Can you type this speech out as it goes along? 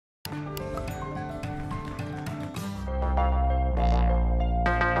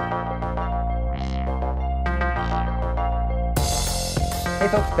Hey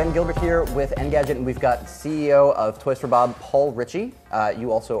folks, Ben Gilbert here with Engadget, and we've got CEO of Toys for Bob, Paul Reiche.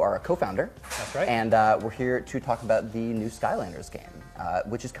 You also are a co-founder. That's right. And we're here to talk about the new Skylanders game,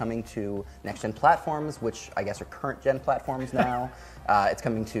 which is coming to next-gen platforms, which I guess are current-gen platforms now. It's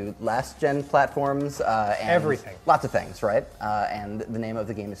coming to last-gen platforms. And everything. Lots of things, right? And the name of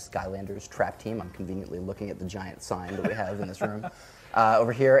the game is Skylanders Trap Team. I'm conveniently looking at the giant sign that we have in this room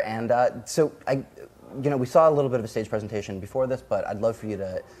over here. And we saw a little bit of a stage presentation before this, but I'd love for you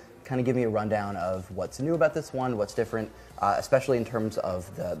to kind of give me a rundown of what's new about this one, what's different, especially in terms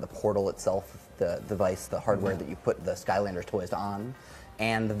of the portal itself, the device, the hardware that you put the Skylanders toys on,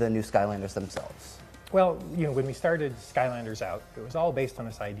 and the new Skylanders themselves. Well, when we started Skylanders out, it was all based on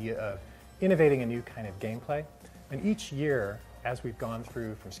this idea of innovating a new kind of gameplay. And each year, as we've gone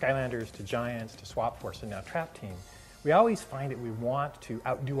through from Skylanders to Giants to Swap Force and now Trap Team, we always find that we want to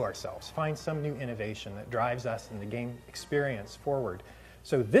outdo ourselves, find some new innovation that drives us in the game experience forward.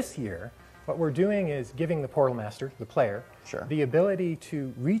 So this year, what we're doing is giving the Portal Master, the player, the ability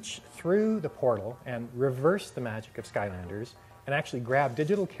to reach through the portal and reverse the magic of Skylanders and actually grab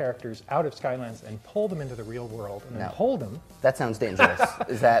digital characters out of Skylands and pull them into the real world and then hold them. That sounds dangerous.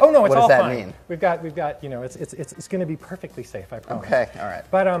 Is that, oh no, it's what all does that fine. mean? We've got, it's going to be perfectly safe, I promise. Okay, all right.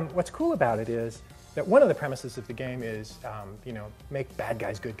 But what's cool about it is that one of the premises of the game is, make bad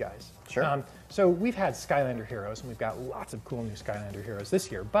guys good guys. Sure. So we've had Skylander heroes, and we've got lots of cool new Skylander heroes this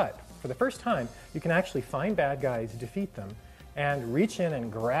year. But for the first time, you can actually find bad guys, defeat them, and reach in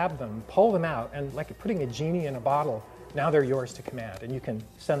and grab them, pull them out, and like putting a genie in a bottle, now they're yours to command. And you can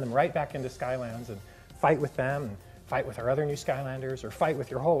send them right back into Skylands and fight with them, and fight with our other new Skylanders, or fight with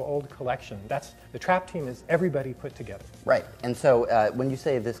your whole old collection. The Trap Team is everybody put together. Right, and so when you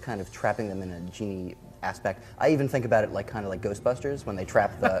say this kind of trapping them in a genie aspect, I even think about it like kind of like Ghostbusters, when they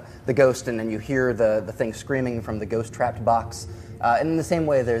trap the ghost and then you hear the thing screaming from the ghost trapped box. And in the same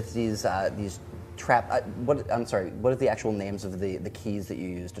way, there's these trap, what are the actual names of the keys that you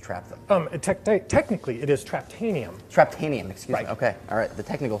use to trap them? Technically, it is Traptanium. Traptanium, excuse me. Okay, all right, the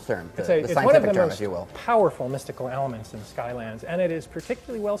technical term, the it's scientific one of the term, most if you will. powerful mystical elements in Skylands, and it is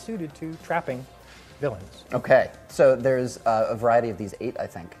particularly well suited to trapping villains. Okay, so there's a variety of these 8, I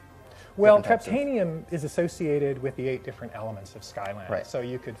think. Well, Traptanium is associated with the 8 different elements of Skylands. Right. So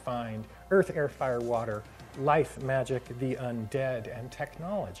you could find earth, air, fire, water, life, magic, the undead, and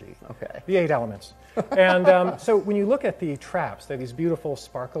technology. Okay. The 8 elements. And so when you look at the traps, they're these beautiful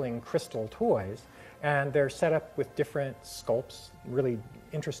sparkling crystal toys, and they're set up with different sculpts, really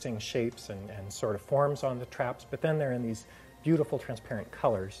interesting shapes and sort of forms on the traps, but then they're in these beautiful transparent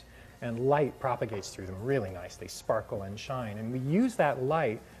colors, and light propagates through them really nice. They sparkle and shine, and we use that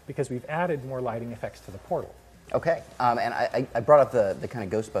light because we've added more lighting effects to the portal. Okay, and I brought up the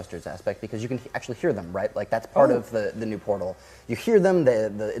kind of Ghostbusters aspect because you can actually hear them, right? Like that's part of the new portal. You hear them.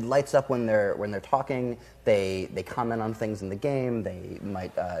 It lights up when they're talking. They comment on things in the game. They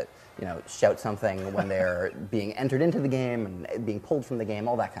might shout something when they're being entered into the game and being pulled from the game.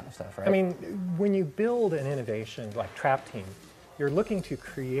 All that kind of stuff, right? I mean, when you build an innovation like Trap Team, you're looking to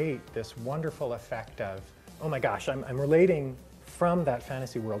create this wonderful effect of, oh my gosh, I'm relating from that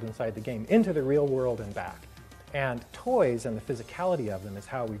fantasy world inside the game into the real world and back. And toys and the physicality of them is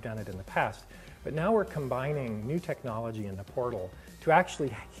how we've done it in the past. But now we're combining new technology in the portal to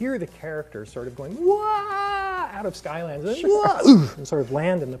actually hear the characters sort of going, wah, out of Skylands and sort of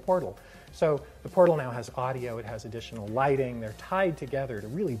land in the portal. So the portal now has audio, it has additional lighting, they're tied together to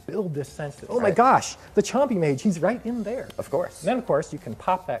really build this sense that, oh my gosh, the Chompy Mage, he's right in there. Of course. And then of course you can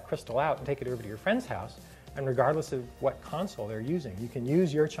pop that crystal out and take it over to your friend's house, and regardless of what console they're using, you can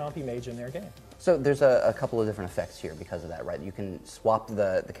use your Chompy Mage in their game. So there's a couple of different effects here because of that, right? You can swap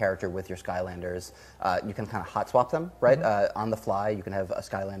the character with your Skylanders. You can kind of hot swap them, right? On the fly, you can have a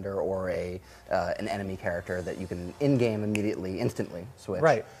Skylander or an enemy character that you can in-game immediately, instantly switch.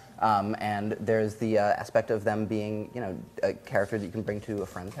 Right. And there's the aspect of them being, a character that you can bring to a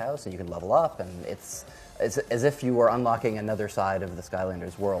friend's house and you can level up, and it's as if you were unlocking another side of the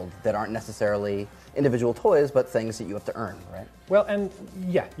Skylanders world that aren't necessarily individual toys, but things that you have to earn, right? Well, and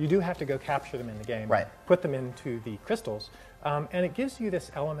yeah, you do have to go capture them in the game, right? Put them into the crystals, and it gives you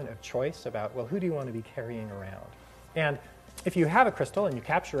this element of choice about, well, who do you want to be carrying around? And if you have a crystal and you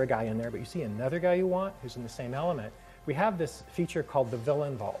capture a guy in there, but you see another guy you want who's in the same element, we have this feature called the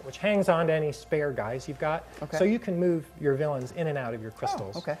Villain Vault, which hangs on to any spare guys you've got. Okay. So you can move your villains in and out of your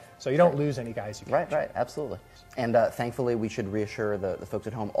crystals. Okay. So you don't lose any guys you capture. Right, absolutely. And thankfully, we should reassure the folks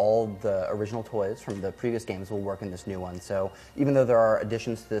at home, all the original toys from the previous games will work in this new one. So even though there are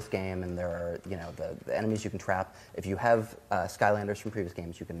additions to this game and there are, the enemies you can trap, if you have Skylanders from previous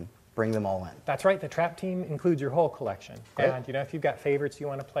games, you can bring them all in. That's right. The Trap team includes your whole collection. Great. And if you've got favorites you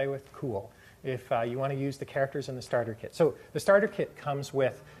want to play with, cool. If you want to use the characters in the starter kit. So the starter kit comes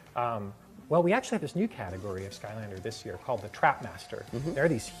with, well, we actually have this new category of Skylander this year called the Trap Master. They're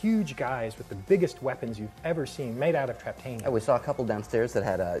these huge guys with the biggest weapons you've ever seen, made out of Traptanium. Oh, we saw a couple downstairs that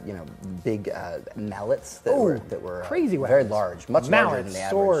had big mallets that were crazy very weapons. large, much larger than the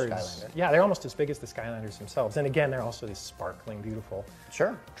average swords. Skylander. Yeah, they're almost as big as the Skylanders themselves. And again, they're also these sparkling, beautiful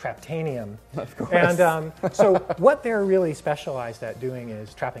Traptanium. Of course. And so what they're really specialized at doing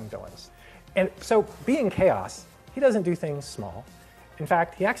is trapping villains. And so being Chaos, he doesn't do things small. In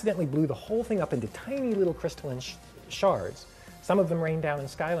fact, he accidentally blew the whole thing up into tiny little crystalline shards. Some of them rained down in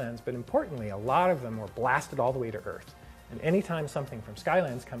Skylands, but importantly, a lot of them were blasted all the way to Earth. And anytime something from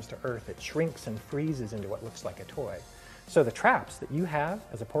Skylands comes to Earth, it shrinks and freezes into what looks like a toy. So the traps that you have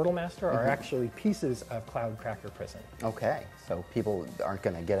as a Portal Master are actually pieces of Cloud Cracker Prison. Okay, so people aren't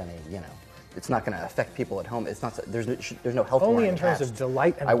going to get any, it's not going to affect people at home. It's not. There's no health Only warning in terms attached. of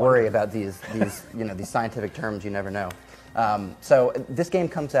delight and I wonder. worry about these these scientific terms. You never know. So this game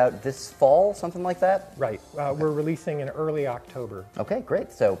comes out this fall, something like that? Right. We're releasing in early October. Okay,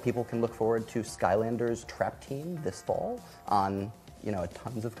 great. So people can look forward to Skylanders Trap Team this fall on,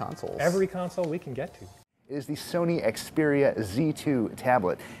 tons of consoles. Every console we can get to. It is the Sony Xperia Z2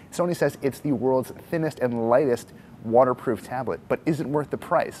 tablet. Sony says it's the world's thinnest and lightest waterproof tablet, but isn't worth the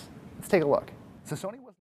price. Let's take a look. So Sony